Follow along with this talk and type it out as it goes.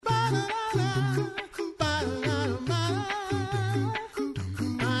You're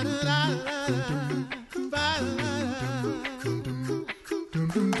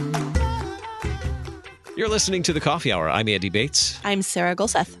listening to The Coffee Hour. I'm Andy Bates. I'm Sarah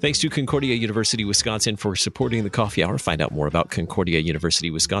Gulseth. Thanks to Concordia University, Wisconsin for supporting The Coffee Hour. Find out more about Concordia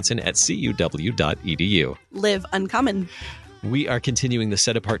University, Wisconsin at cuw.edu. Live uncommon. We are continuing the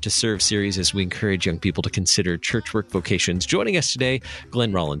Set Apart to Serve series as we encourage young people to consider church work vocations. Joining us today,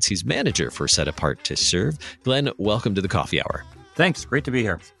 Glenn Rollins. He's manager for Set Apart to Serve. Glenn, welcome to The Coffee Hour. Thanks. Great to be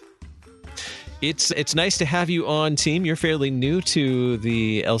here. It's nice to have you on, team. You're fairly new to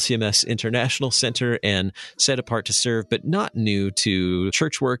the LCMS International Center and Set Apart to Serve, but not new to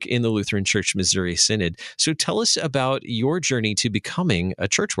church work in the Lutheran Church Missouri Synod. So tell us about your journey to becoming a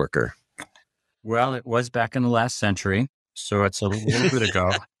church worker. Well, it was back in the last century, so it's a little bit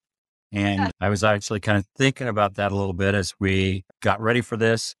ago. And I was actually kind of thinking about that a little bit as we got ready for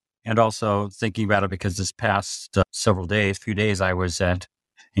this, and also thinking about it because this past few days, I was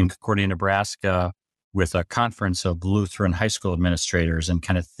in Concordia, Nebraska, with a conference of Lutheran high school administrators and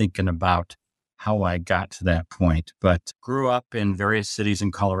kind of thinking about how I got to that point. But grew up in various cities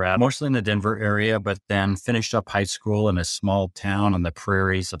in Colorado, mostly in the Denver area, but then finished up high school in a small town on the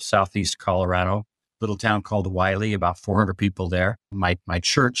prairies of southeast Colorado, little town called Wiley, about 400 people there. My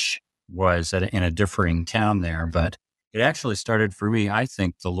church was in a differing town there, but it actually started for me. I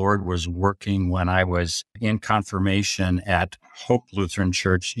think the Lord was working when I was in confirmation at Hope Lutheran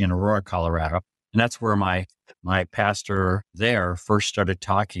Church in Aurora, Colorado. And that's where my pastor there first started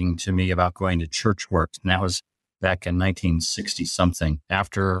talking to me about going to church work. And that was back in 1960 something.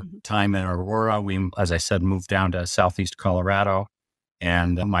 After time in Aurora, we, as I said, moved down to southeast Colorado.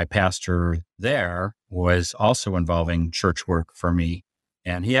 And my pastor there was also involving church work for me.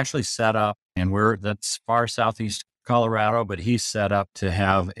 And he actually set up, and that's far southeast Colorado, but he set up to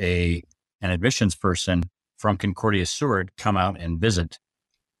have an admissions person from Concordia Seward come out and visit.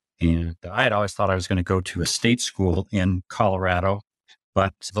 And I had always thought I was going to go to a state school in Colorado,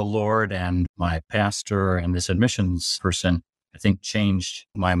 but the Lord and my pastor and this admissions person, I think, changed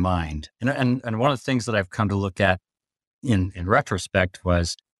my mind. And one of the things that I've come to look at in retrospect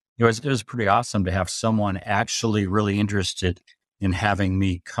was it was pretty awesome to have someone actually really interested in having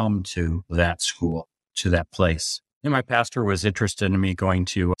me come to that school, to that place. And my pastor was interested in me going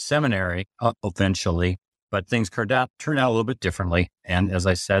to seminary eventually, but things turned out a little bit differently. And as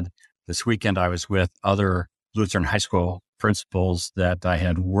I said, this weekend I was with other Lutheran high school principals that I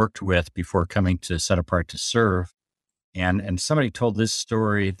had worked with before coming to Set Apart to Serve. And somebody told this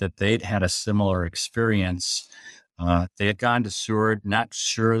story that they'd had a similar experience. They had gone to Seward, not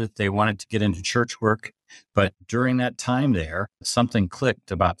sure that they wanted to get into church work. But during that time there, something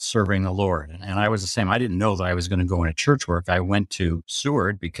clicked about serving the Lord. And I was the same. I didn't know that I was going to go into church work. I went to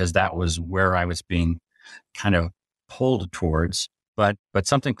Seward because that was where I was being kind of pulled towards. But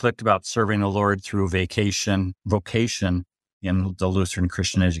something clicked about serving the Lord through vocation in the Lutheran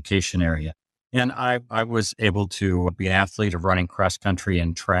Christian education area. And I was able to be an athlete of running cross country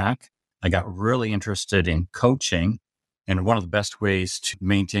and track. I got really interested in coaching. And one of the best ways to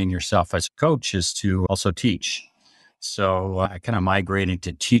maintain yourself as a coach is to also teach. So I kind of migrated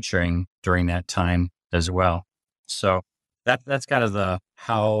to teaching during that time as well. So that's kind of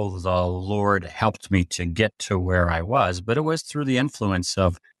how the Lord helped me to get to where I was. But it was through the influence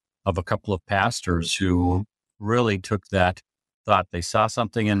of a couple of pastors who really took that thought. They saw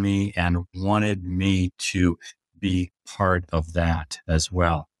something in me and wanted me to be part of that as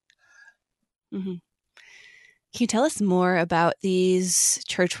well. Mm-hmm. Can you tell us more about these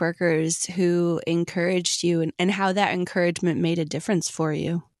church workers who encouraged you and how that encouragement made a difference for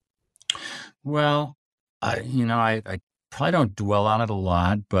you? Well, I probably don't dwell on it a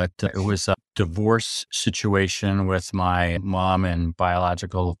lot, but it was a divorce situation with my mom and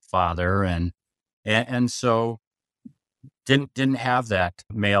biological father, and so didn't have that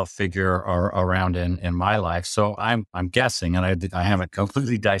male figure around in my life. So I'm guessing, and I haven't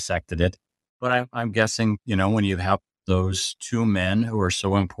completely dissected it. But I'm guessing, when you have those two men who are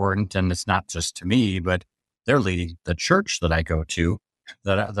so important, and it's not just to me, but they're leading the church that I go to,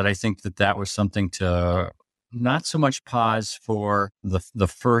 that I think that was something to not so much pause for the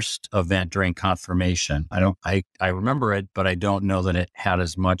first event during confirmation. I remember it, but I don't know that it had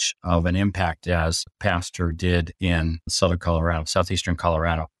as much of an impact as Pastor did in southeastern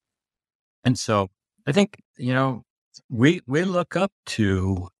Colorado. And so I think, we look up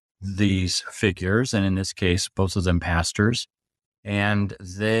to these figures, and in this case, both of them pastors, and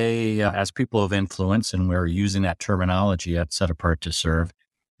they, as people of influence, and we're using that terminology at Set Apart to Serve,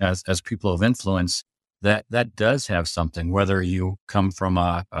 as people of influence, that does have something, whether you come from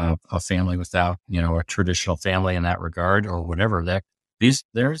a family without, a traditional family in that regard or whatever, that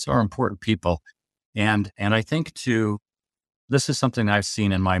there's are important people. And I think too, this is something I've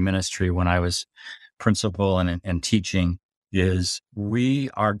seen in my ministry when I was principal and teaching, is we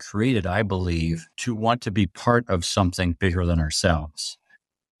are created, I believe, to want to be part of something bigger than ourselves.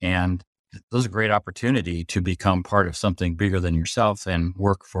 And there's a great opportunity to become part of something bigger than yourself and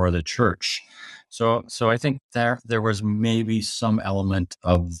work for the church. So I think there was maybe some element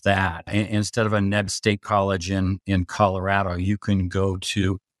of that. Instead of a Neb State College in Colorado, you can go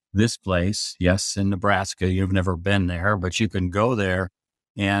to this place, yes, in Nebraska. You've never been there, but you can go there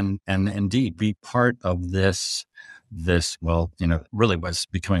and indeed be part of this, really was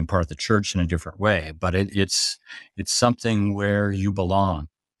becoming part of the church in a different way, but it's something where you belong.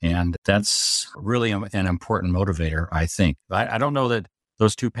 And that's really an important motivator, I think. I don't know that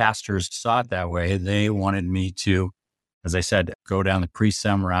those two pastors saw it that way. They wanted me to, as I said, go down the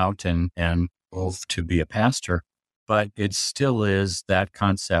pre-sem route and move to be a pastor. But it still is that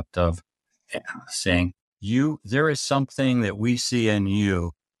concept of saying, there is something that we see in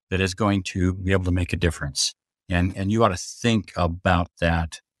you that is going to be able to make a difference. And you ought to think about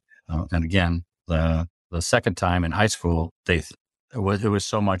that. And again, the second time in high school, it was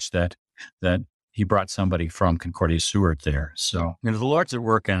so much that he brought somebody from Concordia Seward there. So, the Lord's at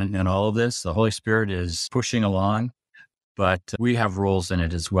work in all of this. The Holy Spirit is pushing along, but we have roles in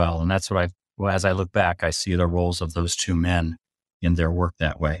it as well. And that's what as I look back, I see the roles of those two men in their work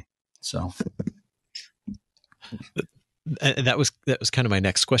that way. So. And that was kind of my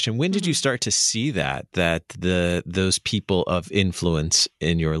next question. When did you start to see that those people of influence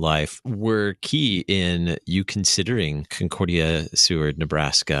in your life were key in you considering Concordia Seward,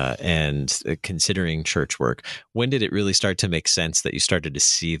 Nebraska, and considering church work? When did it really start to make sense that you started to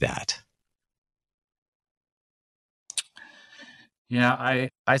see that? Yeah,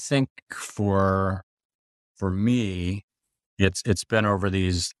 I think for me, it's been over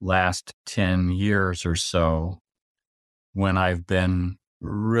these last 10 years or so when I've been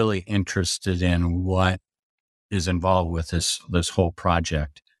really interested in what is involved with this whole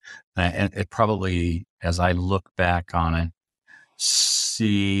project. And it probably, as I look back on it,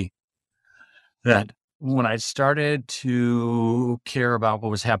 see that when I started to care about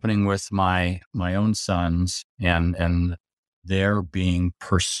what was happening with my own sons and they're being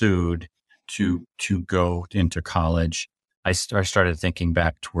pursued to go into college, I started thinking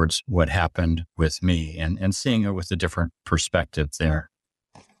back towards what happened with me and seeing it with a different perspective there.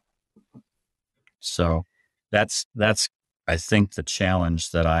 So that's I think the challenge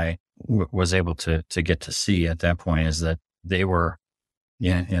that I was able to get to see at that point is that they were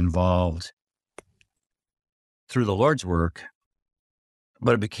involved through the Lord's work,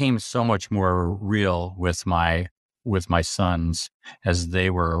 but it became so much more real with my sons as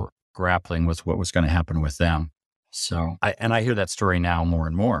they were grappling with what was going to happen with them. So I hear that story now more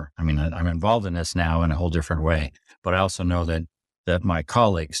and more. I mean, I'm involved in this now in a whole different way, but I also know that my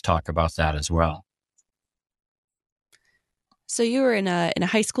colleagues talk about that as well. So you were in a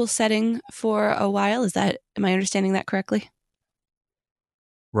high school setting for a while. Am I understanding that correctly?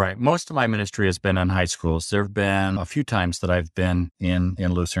 Right. Most of my ministry has been in high schools. There have been a few times that I've been in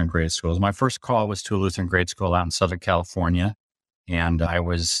Lutheran grade schools. My first call was to a Lutheran grade school out in Southern California. And I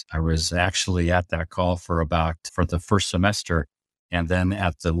was actually at that call for the first semester. And then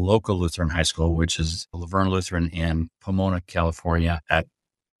at the local Lutheran high school, which is Laverne Lutheran in Pomona, California, at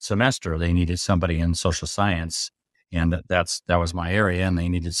semester, they needed somebody in social science. And that was my area. And they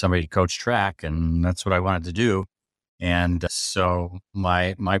needed somebody to coach track. And that's what I wanted to do. And so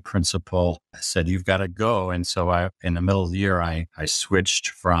my principal said, "You've got to go." And so in the middle of the year, I switched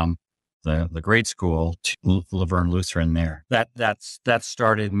from the grade school to Laverne Lutheran there. That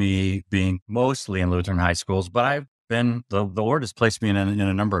started me being mostly in Lutheran high schools, but I've been, the Lord has placed me in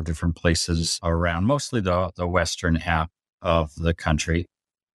a number of different places around, mostly the western half of the country.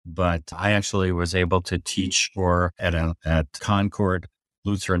 But I actually was able to teach at Concord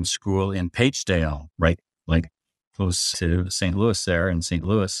Lutheran School in Pagedale, right? Like close to St. Louis there in St.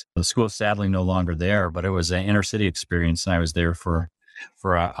 Louis. The school is sadly no longer there, but it was an inner city experience. And I was there for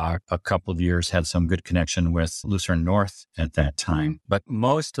a couple of years, had some good connection with Lutheran North at that time. But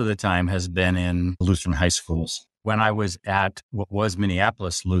most of the time has been in Lutheran high schools. When I was at what was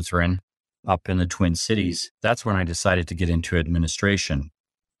Minneapolis Lutheran up in the Twin Cities, that's when I decided to get into administration.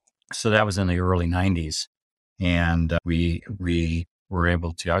 So that was in the early 90s. And we were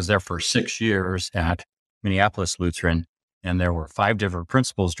able to, I was there for 6 years at Minneapolis Lutheran, and there were 5 different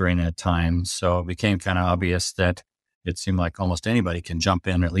principals during that time. So it became kind of obvious that it seemed like almost anybody can jump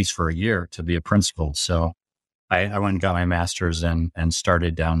in at least for a year to be a principal. So I went and got my master's and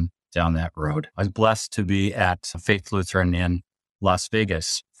started down that road. I was blessed to be at Faith Lutheran in Las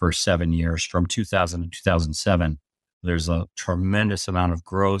Vegas for 7 years, from 2000 to 2007. There's a tremendous amount of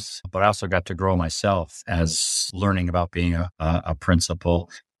growth, but I also got to grow myself as learning about being a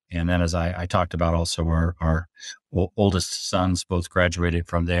principal. And then, as I talked about, also our oldest sons both graduated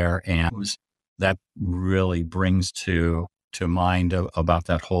from there, and that really brings to mind about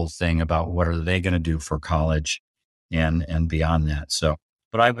that whole thing about what are they going to do for college and beyond that. So,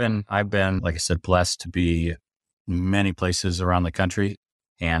 but I've been, like I said, blessed to be many places around the country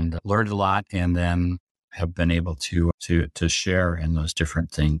and learned a lot, and then have been able to share in those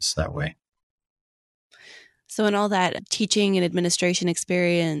different things that way. So in all that teaching and administration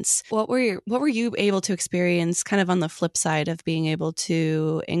experience, what were you able to experience kind of on the flip side of being able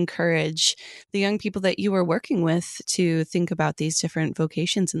to encourage the young people that you were working with to think about these different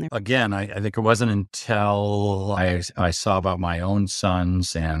vocations in their... Again, I think it wasn't until I saw about my own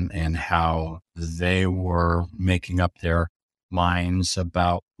sons and how they were making up their minds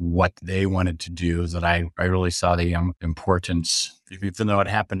about what they wanted to do that I really saw the importance, even though it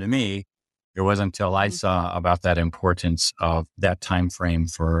happened to me. It wasn't until I saw about that importance of that time frame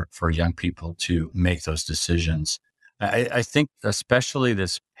for young people to make those decisions. I think especially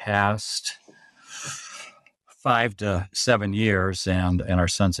this past 5 to 7 years, and our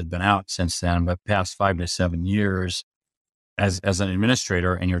sons have been out since then, but past 5 to 7 years as an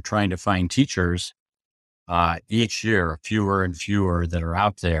administrator, and you're trying to find teachers, each year, fewer and fewer that are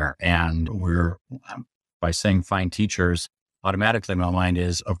out there. And by saying find teachers, automatically my mind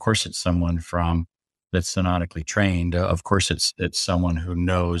is, of course, it's someone that's synodically trained. Of course, it's someone who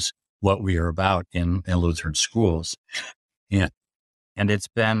knows what we are about in Lutheran schools. And it's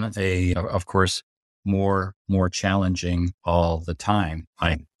been of course, more challenging all the time.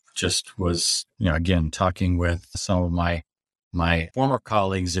 I just was, again, talking with some of my former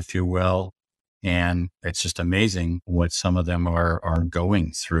colleagues, if you will, and it's just amazing what some of them are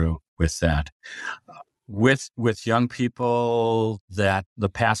going through with that. With young people, that the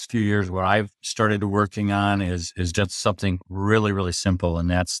past few years, what I've started working on is just something really, really simple. And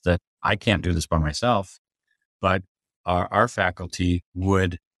that's that I can't do this by myself, but our faculty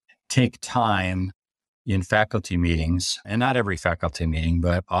would take time in faculty meetings, and not every faculty meeting,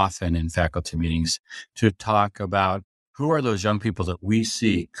 but often in faculty meetings, to talk about who are those young people that we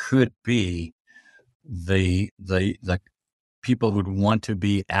see could be the people who'd want to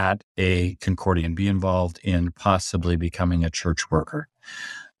be at a Concordia and be involved in possibly becoming a church worker.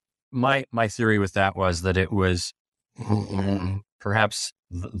 My theory with that was that it was perhaps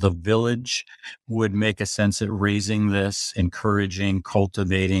the village would make a sense at raising this, encouraging,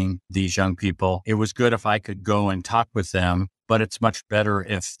 cultivating these young people. It was good if I could go and talk with them, but it's much better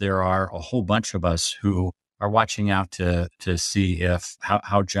if there are a whole bunch of us who are watching out to see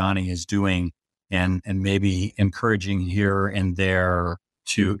how Johnny is doing, and maybe encouraging here and there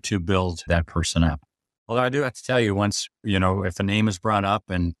to build that person up. Although I do have to tell you, once, if a name is brought up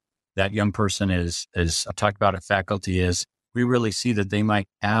and that young person is talked about at faculty, we really see that they might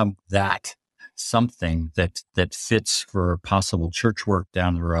have that something that fits for possible church work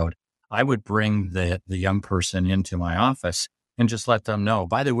down the road, I would bring the young person into my office and just let them know,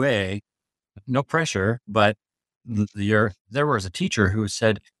 by the way, no pressure, but there was a teacher who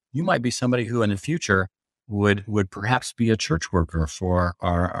said, you might be somebody who in the future would perhaps be a church worker for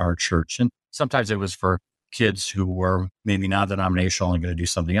our church. And sometimes it was for kids who were maybe non-denominational and going to do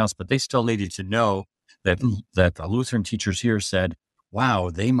something else, but they still needed to know that the Lutheran teachers here said, wow,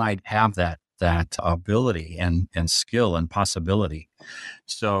 they might have that ability and skill and possibility.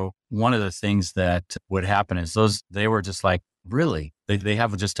 So one of the things that would happen is they were just like, really? They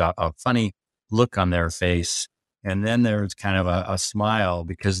have just a funny look on their face. And then there's kind of a smile,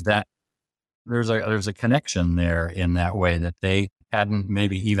 because that there's a connection there in that way that they hadn't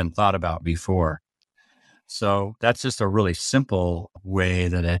maybe even thought about before. So that's just a really simple way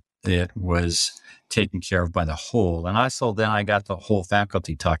that it was taken care of by the whole. And also then I got the whole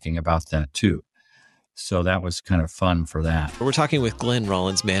faculty talking about that too. So that was kind of fun for that. We're talking with Glenn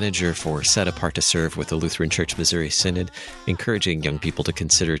Rollins, manager for Set Apart to Serve with the Lutheran Church Missouri Synod, encouraging young people to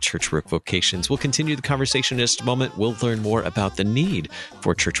consider church work vocations. We'll continue the conversation in just a moment. We'll learn more about the need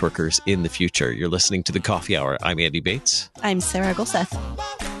for church workers in the future. You're listening to The Coffee Hour. I'm Andy Bates. I'm Sarah Golseth.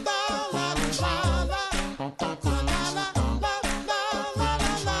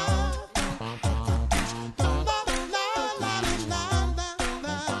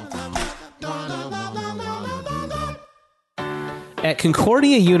 At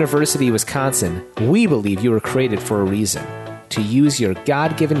Concordia University, Wisconsin, we believe you were created for a reason, to use your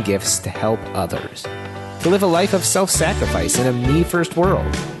God-given gifts to help others, to live a life of self-sacrifice in a me-first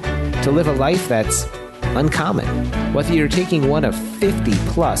world, to live a life that's uncommon. Whether you're taking one of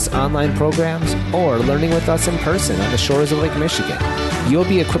 50-plus online programs or learning with us in person on the shores of Lake Michigan, you'll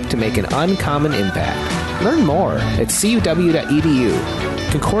be equipped to make an uncommon impact. Learn more at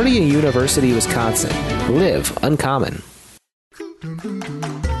cuw.edu. Concordia University, Wisconsin. Live uncommon.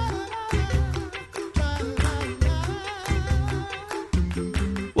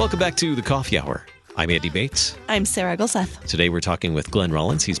 Welcome back to the Coffee Hour. I'm Andy Bates. I'm Sarah Gulseth. Today we're talking with Glenn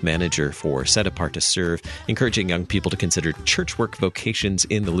Rollins. He's manager for Set Apart to Serve, encouraging young people to consider church work vocations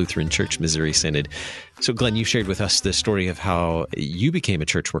in the Lutheran Church Missouri Synod. So Glenn, you shared with us the story of how you became a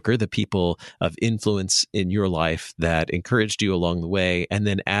church worker, the people of influence in your life that encouraged you along the way, and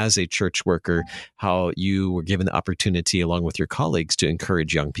then as a church worker, how you were given the opportunity along with your colleagues to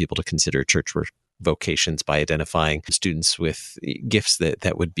encourage young people to consider church work vocations by identifying students with gifts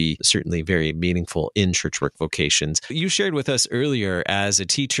that would be certainly very meaningful in church work vocations. You shared with us earlier as a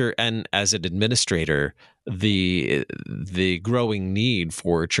teacher and as an administrator the growing need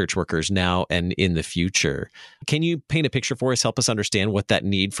for church workers now and in the future. Can you paint a picture for us, help us understand what that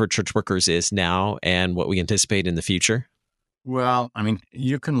need for church workers is now and what we anticipate in the future? Well, I mean,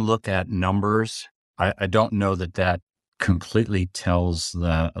 you can look at numbers. I don't know that completely tells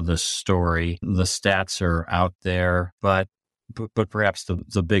the story. The stats are out there, but perhaps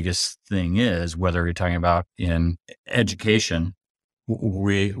the biggest thing is whether you're talking about in education,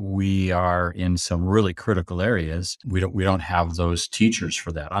 we are in some really critical areas. We don't have those teachers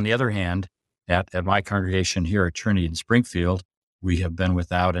for that. On the other hand, at my congregation here at Trinity in Springfield, we have been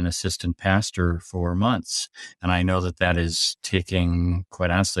without an assistant pastor for months, and I know that is taking, quite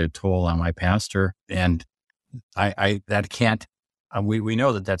honestly, a toll on my pastor. And that can't. We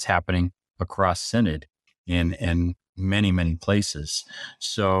know that that's happening across Synod in many, many places.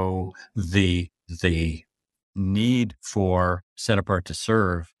 So the need for Set Apart to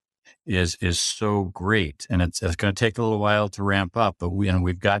Serve is so great, and it's going to take a little while to ramp up. But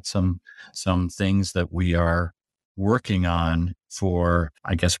we've got some things that we are working on for,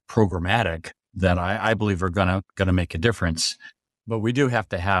 I guess, programmatic that I believe are going to make a difference. But we do have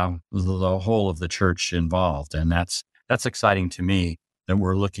to have the whole of the church involved. And that's exciting to me, that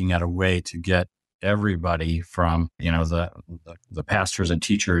we're looking at a way to get everybody from, the pastors and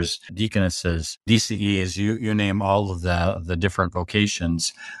teachers, deaconesses, DCEs, you name all of the different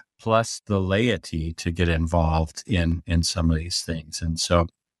vocations, plus the laity to get involved in some of these things. And so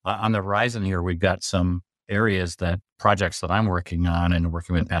on the horizon here, we've got some areas projects that I'm working on and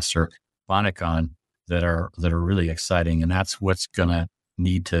working with Pastor Bonnick on, that are really exciting, and that's what's going to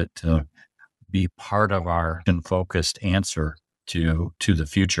need to be part of our focused answer to the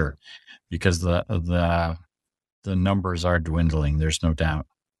future, because the numbers are dwindling. There's no doubt.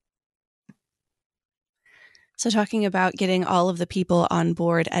 So talking about getting all of the people on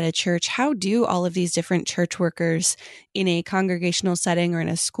board at a church, how do all of these different church workers in a congregational setting or in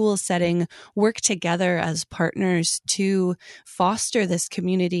a school setting work together as partners to foster this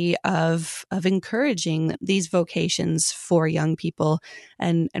community of encouraging these vocations for young people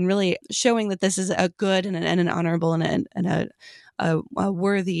and really showing that this is a good and an honorable and a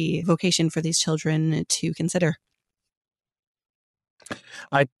worthy vocation for these children to consider?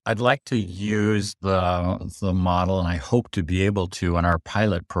 I'd like to use the model, and I hope to be able to in our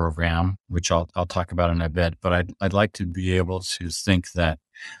pilot program, which I'll talk about in a bit. But I'd like to be able to think that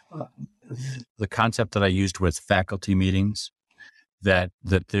the concept that I used with faculty meetings, that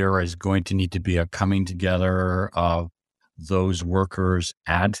there is going to need to be a coming together of those workers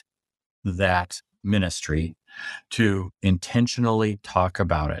at that ministry to intentionally talk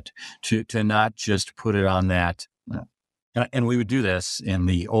about it, to not just put it on that. And we would do this in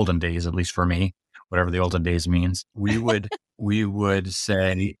the olden days, at least for me, whatever the olden days means. We would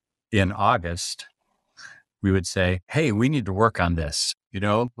say in August, we would say, hey, we need to work on this.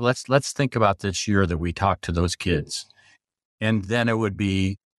 Let's think about this year that we talked to those kids. And then it would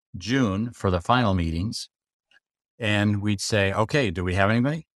be June for the final meetings. And we'd say, okay, do we have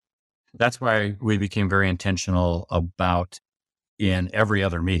anybody? That's why we became very intentional about, in every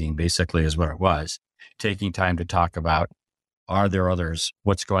other meeting, basically is what it was, taking time to talk about, are there others?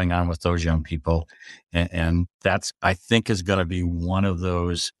 What's going on with those young people? And that's, I think, is going to be one of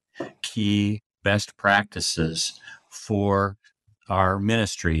those key best practices for our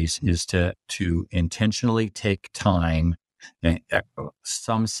ministries, is to intentionally take time,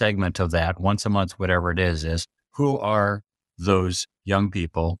 some segment of that, once a month, whatever it is who are those young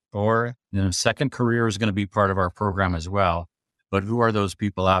people, or second career is going to be part of our program as well. but who are those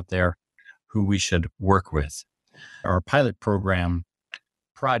people out there who we should work with? Our pilot program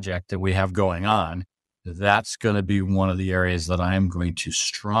project that we have going on, that's going to be one of the areas that I'm going to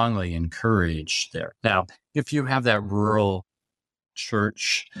strongly encourage there. Now, if you have that rural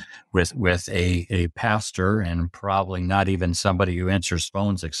church with a pastor and probably not even somebody who answers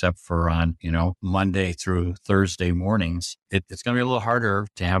phones except for on, Monday through Thursday mornings, it's going to be a little harder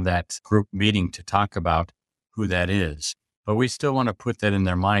to have that group meeting to talk about who that is. But we still want to put that in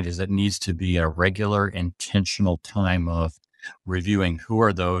their mind is it needs to be a regular, intentional time of reviewing who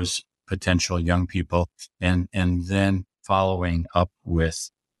are those potential young people and then following up with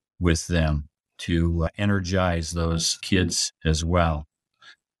them to energize those kids as well.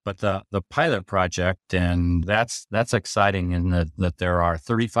 But the pilot project, and that's exciting in that there are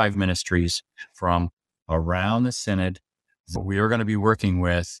 35 ministries from around the Synod that we are going to be working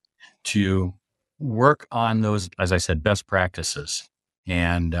with to work on those, as I said, best practices.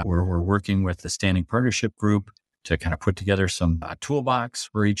 And we're working with the Standing Partnership Group to kind of put together some toolbox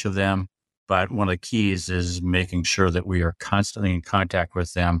for each of them. But one of the keys is making sure that we are constantly in contact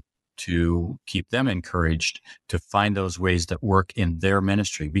with them to keep them encouraged to find those ways that work in their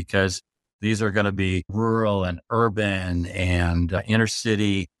ministry, because these are going to be rural and urban and inner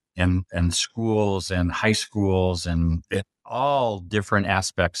city and schools and high schools and all different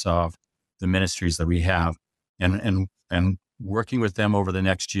aspects of the ministries that we have, and working with them over the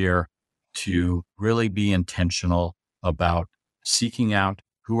next year to really be intentional about seeking out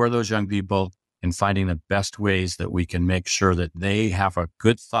who are those young people and finding the best ways that we can make sure that they have a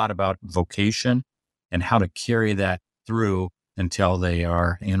good thought about vocation and how to carry that through until they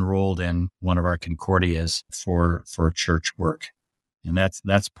are enrolled in one of our Concordias for church work. And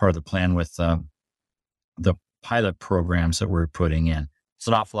that's part of the plan with the pilot programs that we're putting in. It's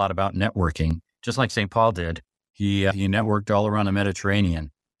an awful lot about networking, just like St. Paul did. He networked all around the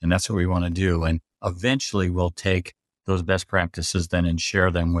Mediterranean, and that's what we want to do. And eventually we'll take those best practices then and share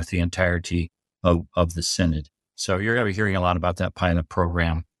them with the entirety of the Synod. So you're going to be hearing a lot about that pilot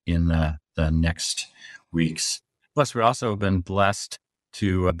program in the next weeks. Plus, we also have been blessed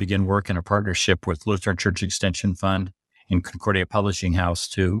to begin work in a partnership with Lutheran Church Extension Fund and Concordia Publishing House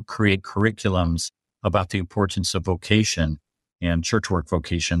to create curriculums about the importance of vocation and church work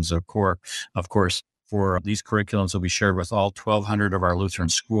vocations. Of course, for these curriculums will be shared with all 1,200 of our Lutheran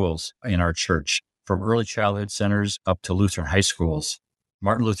schools in our church, from early childhood centers up to Lutheran high schools.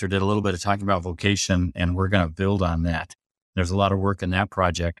 Martin Luther did a little bit of talking about vocation, and we're going to build on that. There's a lot of work in that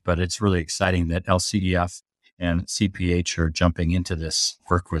project, but it's really exciting that LCEF and CPH are jumping into this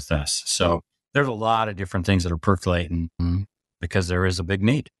work with us. So there's a lot of different things that are percolating because there is a big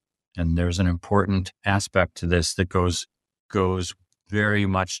need. And there's an important aspect to this that goes very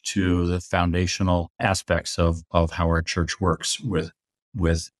much to the foundational aspects of how our church works with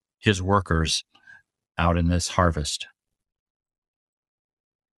his workers out in this harvest.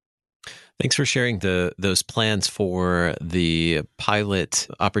 Thanks for sharing those plans for the pilot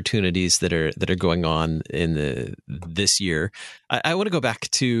opportunities that are going on in this year. I want to go back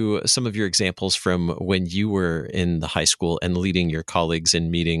to some of your examples from when you were in the high school and leading your colleagues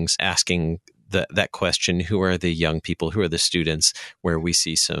in meetings, asking that question: who are the young people? Who are the students? Where we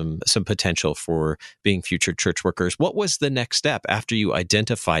see some potential for being future church workers. What was the next step after you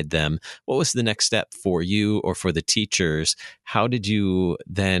identified them? What was the next step for you or for the teachers? How did you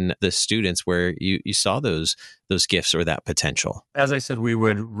then, the students, where you saw those gifts or that potential? As I said, we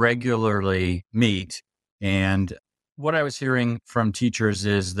would regularly meet, and what I was hearing from teachers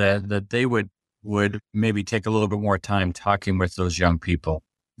is that they would maybe take a little bit more time talking with those young people.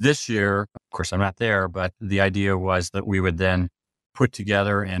 This year, of course, I'm not there, but the idea was that we would then put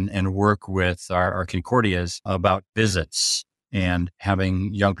together and work with our Concordias about visits and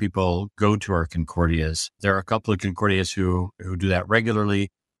having young people go to our Concordias. There are a couple of Concordias who do that regularly,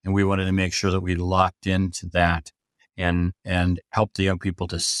 and we wanted to make sure that we locked into that and help the young people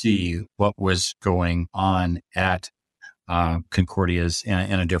to see what was going on at Concordias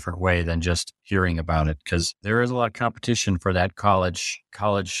in a different way than just hearing about it, because there is a lot of competition for that college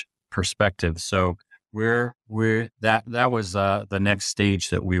perspective. So that was the next stage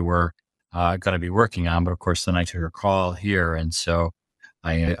that we were going to be working on. But of course, then I took a call here, and so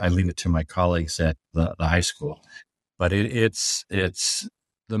I leave it to my colleagues at the high school. But it's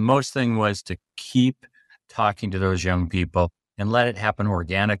the most thing was to keep talking to those young people and let it happen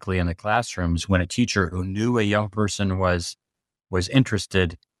organically in the classrooms. When a teacher who knew a young person was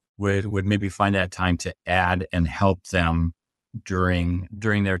interested would maybe find that time to add and help them during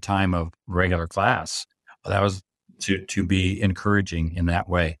their time of regular class. That was to be encouraging in that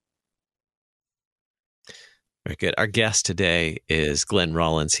way. Very good. Our guest today is Glenn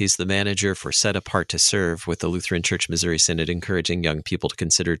Rollins. He's the manager for Set Apart to Serve with the Lutheran Church Missouri Synod, encouraging young people to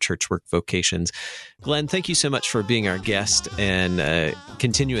consider church work vocations. Glenn, thank you so much for being our guest and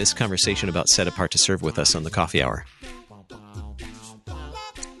continue this conversation about Set Apart to Serve with us on the Coffee Hour.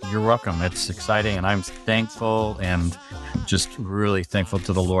 You're welcome. It's exciting, and I'm thankful and just really thankful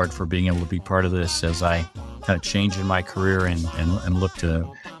to the Lord for being able to be part of this as I kind of change in my career and look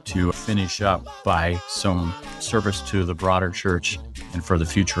to finish up by some service to the broader church and for the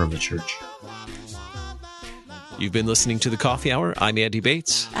future of the church. You've been listening to the Coffee Hour. I'm Andy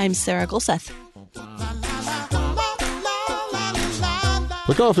Bates. I'm Sarah Gulseth.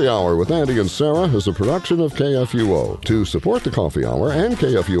 The Coffee Hour with Andy and Sarah is a production of KFUO. To support the Coffee Hour and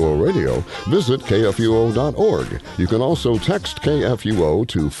KFUO Radio, visit KFUO.org. You can also text KFUO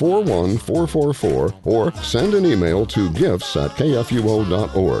to 41444 or send an email to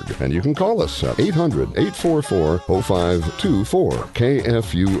gifts@KFUO.org. And you can call us at 800-844-0524.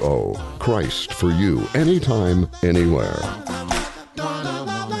 KFUO. Christ for you, anytime, anywhere.